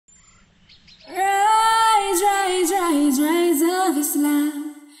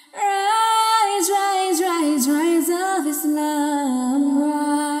Islam. Rise, rise, rise, rise of Islam.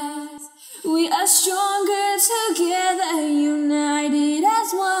 Rise. We are stronger together, united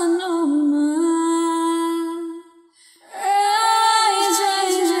as one ummah. Rise,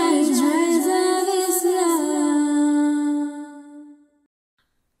 rise, rise, rise of Islam.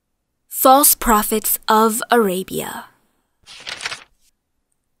 False Prophets of Arabia.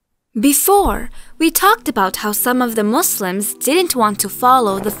 Before, we talked about how some of the Muslims didn't want to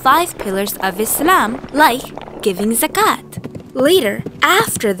follow the 5 pillars of Islam, like giving zakat. Later,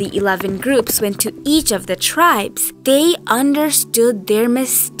 after the 11 groups went to each of the tribes, they understood their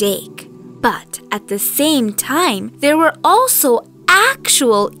mistake. But at the same time, there were also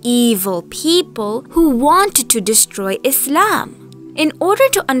actual evil people who wanted to destroy Islam. In order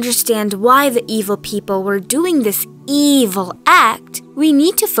to understand why the evil people were doing this evil act, we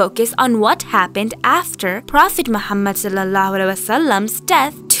need to focus on what happened after Prophet Muhammad ﷺ's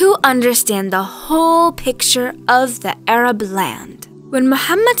death to understand the whole picture of the Arab land. When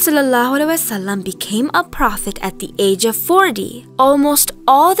Muhammad ﷺ became a prophet at the age of 40, almost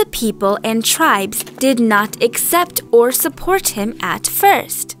all the people and tribes did not accept or support him at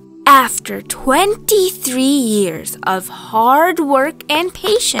first. After 23 years of hard work and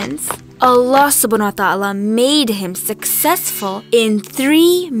patience, Allah subhanahu wa ta'ala made him successful in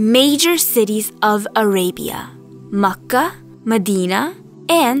 3 major cities of Arabia: Makkah, Medina,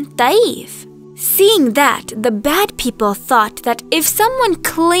 and Taif. Seeing that, the bad people thought that if someone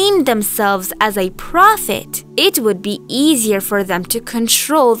claimed themselves as a prophet, it would be easier for them to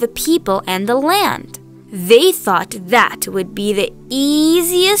control the people and the land. They thought that would be the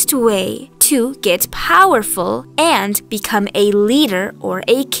easiest way to get powerful and become a leader or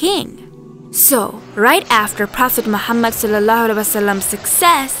a king. So, right after Prophet Muhammad ﷺ's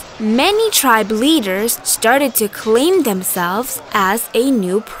success, many tribe leaders started to claim themselves as a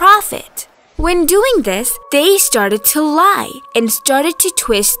new prophet. When doing this, they started to lie and started to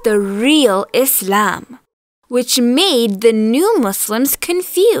twist the real Islam, which made the new Muslims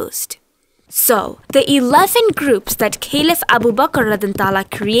confused. So, the 11 groups that Caliph Abu Bakr radhiyallahu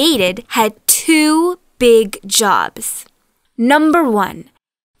created had 2 big jobs. Number 1,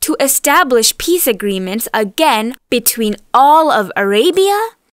 to establish peace agreements again between all of Arabia.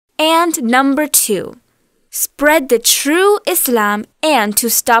 And number 2, spread the true Islam and to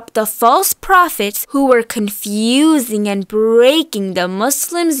stop the false prophets who were confusing and breaking the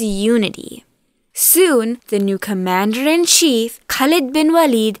Muslims' unity. Soon, the new commander-in-chief, Khalid bin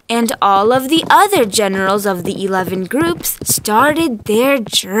Walid, and all of the other generals of the 11 groups started their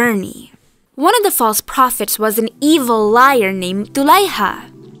journey. One of the false prophets was an evil liar named Dulayha.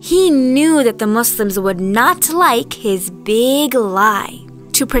 He knew that the Muslims would not like his big lie.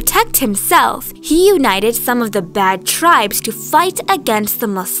 To protect himself, he united some of the bad tribes to fight against the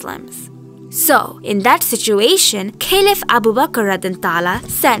Muslims. So, in that situation, Caliph Abu Bakr radhiyallahu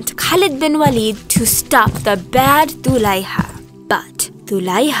sent Khalid bin Walid to stop the bad Dulayha. But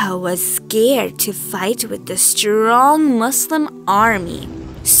Dulayha was scared to fight with the strong Muslim army.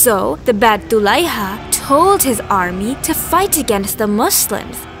 So, the bad Dulayha told his army to fight against the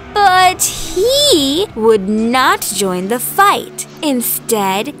Muslims. But he would not join the fight.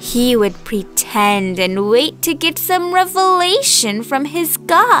 Instead, he would pretend and wait to get some revelation from his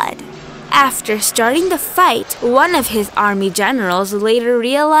God. After starting the fight, one of his army generals later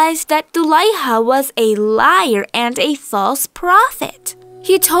realized that Dulayha was a liar and a false prophet.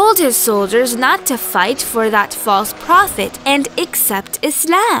 He told his soldiers not to fight for that false prophet and accept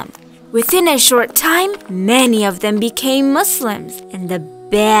Islam. Within a short time, many of them became Muslims, and the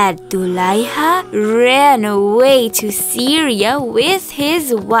bad Dulayha ran away to Syria with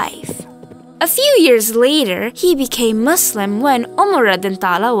his wife. A few years later, he became Muslim when Umar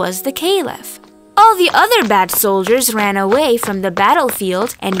radhiyallahu was the caliph. All the other bad soldiers ran away from the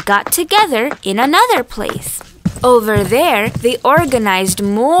battlefield and got together in another place. Over there, they organized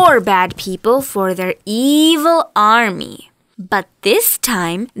more bad people for their evil army. But this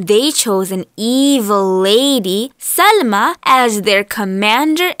time, they chose an evil lady, Salma, as their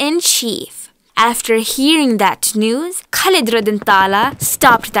commander-in-chief. After hearing that news, Khalid radhiyallahu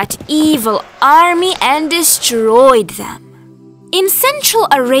stopped that evil army and destroyed them. In Central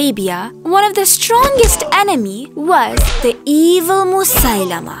Arabia, one of the strongest enemies was the evil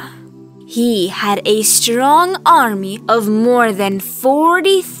Musaylama. He had a strong army of more than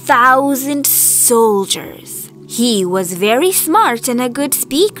 40,000 soldiers. He was very smart and a good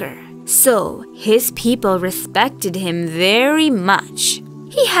speaker, so his people respected him very much.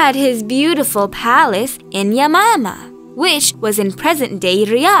 He had his beautiful palace in Yamama, which was in present-day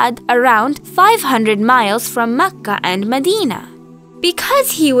Riyadh, around 500 miles from Mecca and Medina.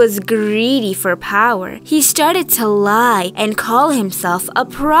 Because he was greedy for power, he started to lie and call himself a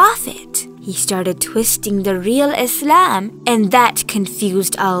prophet. He started twisting the real Islam, and that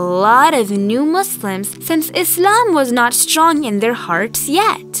confused a lot of new Muslims since Islam was not strong in their hearts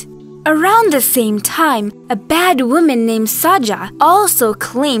yet. Around the same time, a bad woman named Saja also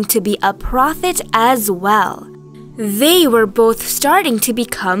claimed to be a prophet as well. They were both starting to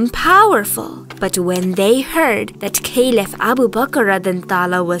become powerful. But when they heard that Caliph Abu Bakr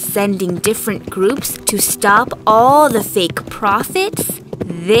radhiyallahu was sending different groups to stop all the fake prophets,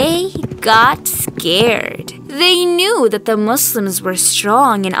 they got scared. They knew that the Muslims were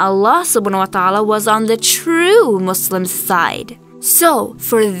strong and Allah subhanahu wa ta'ala was on the true Muslims' side. So,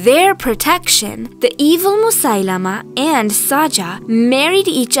 for their protection, the evil Musaylama and Saja married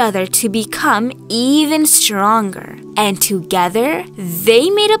each other to become even stronger. And together,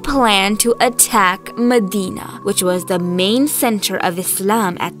 they made a plan to attack Medina, which was the main center of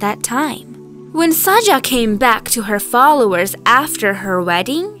Islam at that time. When Saja came back to her followers after her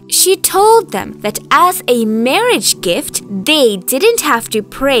wedding, she told them that as a marriage gift, they didn't have to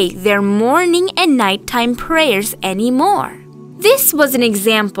pray their morning and nighttime prayers anymore. This was an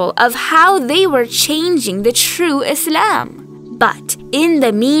example of how they were changing the true Islam. But in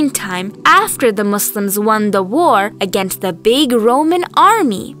the meantime, after the Muslims won the war against the big Roman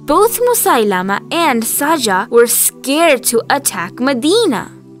army, both Musaylama and Saja were scared to attack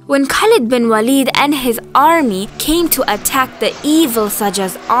Medina. When Khalid bin Walid and his army came to attack the evil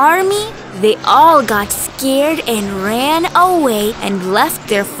Saja's army, they all got scared and ran away and left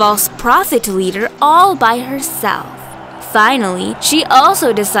their false prophet leader all by herself. Finally, she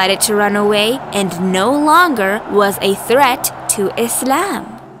also decided to run away and no longer was a threat to Islam.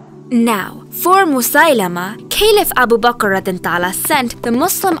 Now, for Musaylama, Caliph Abu Bakr radhiyallahu sent the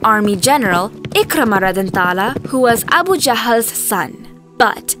Muslim army general IQRA radhiyallahu, who was Abu Jahl's son.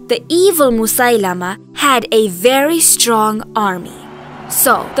 But the evil Musaylama had a very strong army.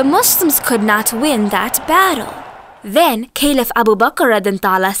 So, the Muslims could not win that battle. Then, Caliph Abu Bakr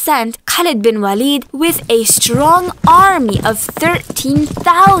radhiyallahu sent Khalid bin Walid with a strong army of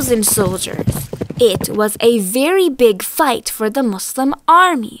 13,000 soldiers. It was a very big fight for the Muslim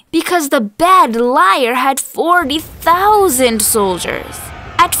army because the bad liar had 40,000 soldiers.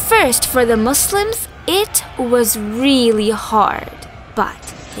 At first, for the Muslims, it was really hard.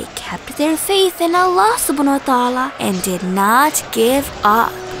 But they kept their faith in Allah subhanahu wa ta'ala and did not give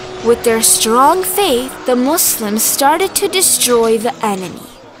up. With their strong faith, the Muslims started to destroy the enemy.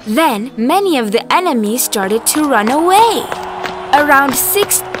 Then, many of the enemies started to run away. Around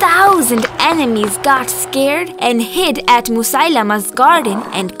 6,000 enemies got scared and hid at Musaylama's garden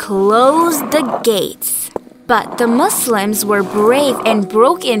and closed the gates. But the Muslims were brave and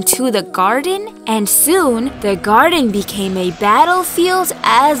broke into the garden, and soon the garden became a battlefield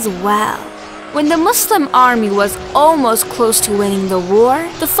as well. When the Muslim army was almost close to winning the war,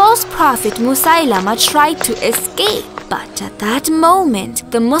 the false prophet Musaylama tried to escape. But at that moment,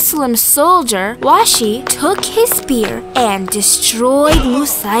 the Muslim soldier Washi took his spear and destroyed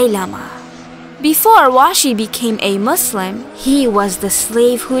Musaylama. Before Washi became a Muslim, he was the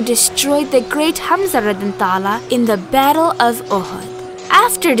slave who destroyed the great Hamza radhiyallahu in the Battle of Uhud.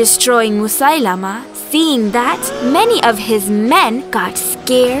 After destroying Musaylama, seeing that, many of his men got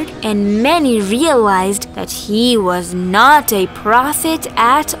scared and many realized that he was not a prophet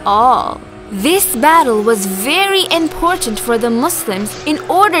at all. This battle was very important for the Muslims in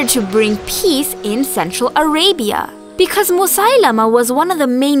order to bring peace in Central Arabia, because Musaylama was one of the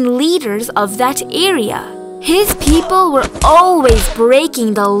main leaders of that area. His people were always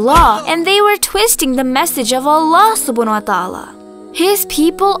breaking the law and they were twisting the message of Allah subhanahu wa ta'ala. His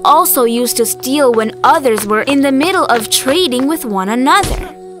people also used to steal when others were in the middle of trading with one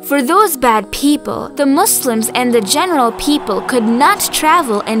another. For those bad people, the Muslims and the general people could not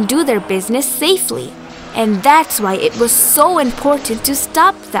travel and do their business safely. And that's why it was so important to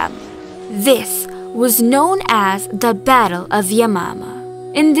stop them. This was known as the Battle of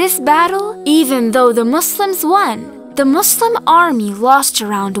Yamama. In this battle, even though the Muslims won, the Muslim army lost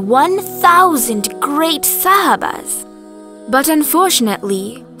around 1,000 great Sahabas. But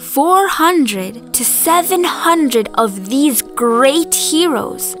unfortunately, 400 to 700 of these great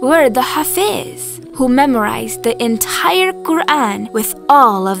heroes were the Hafiz, who memorized the entire Quran with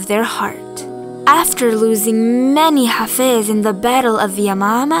all of their heart. After losing many Hafiz in the Battle of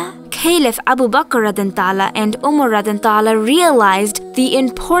Yamama, Caliph Abu Bakr radhiyallahu and Umar radhiyallahu realized the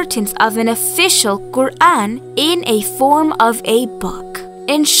importance of an official Quran in a form of a book.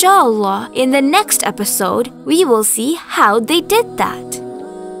 Inshallah, in the next episode, we will see how they did that.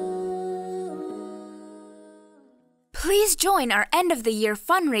 Please join our end of the year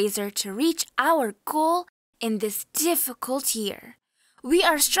fundraiser to reach our goal in this difficult year. We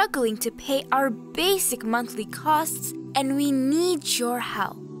are struggling to pay our basic monthly costs and we need your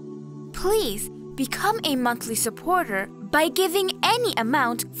help. Please become a monthly supporter by giving any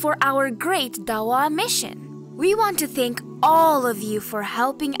amount for our great Dawah mission. We want to thank all of you for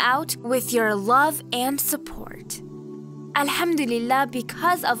helping out with your love and support. Alhamdulillah,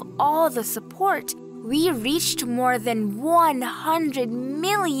 because of all the support, we reached more than 100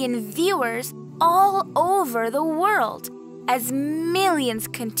 million viewers all over the world as millions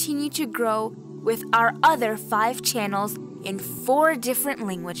continue to grow with our other 5 channels in 4 different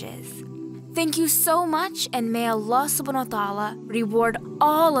languages. Thank you so much, and may Allah subhanahu wa ta'ala reward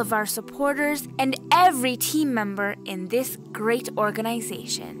all of our supporters and every team member in this great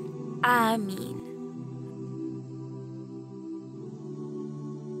organization. Ameen.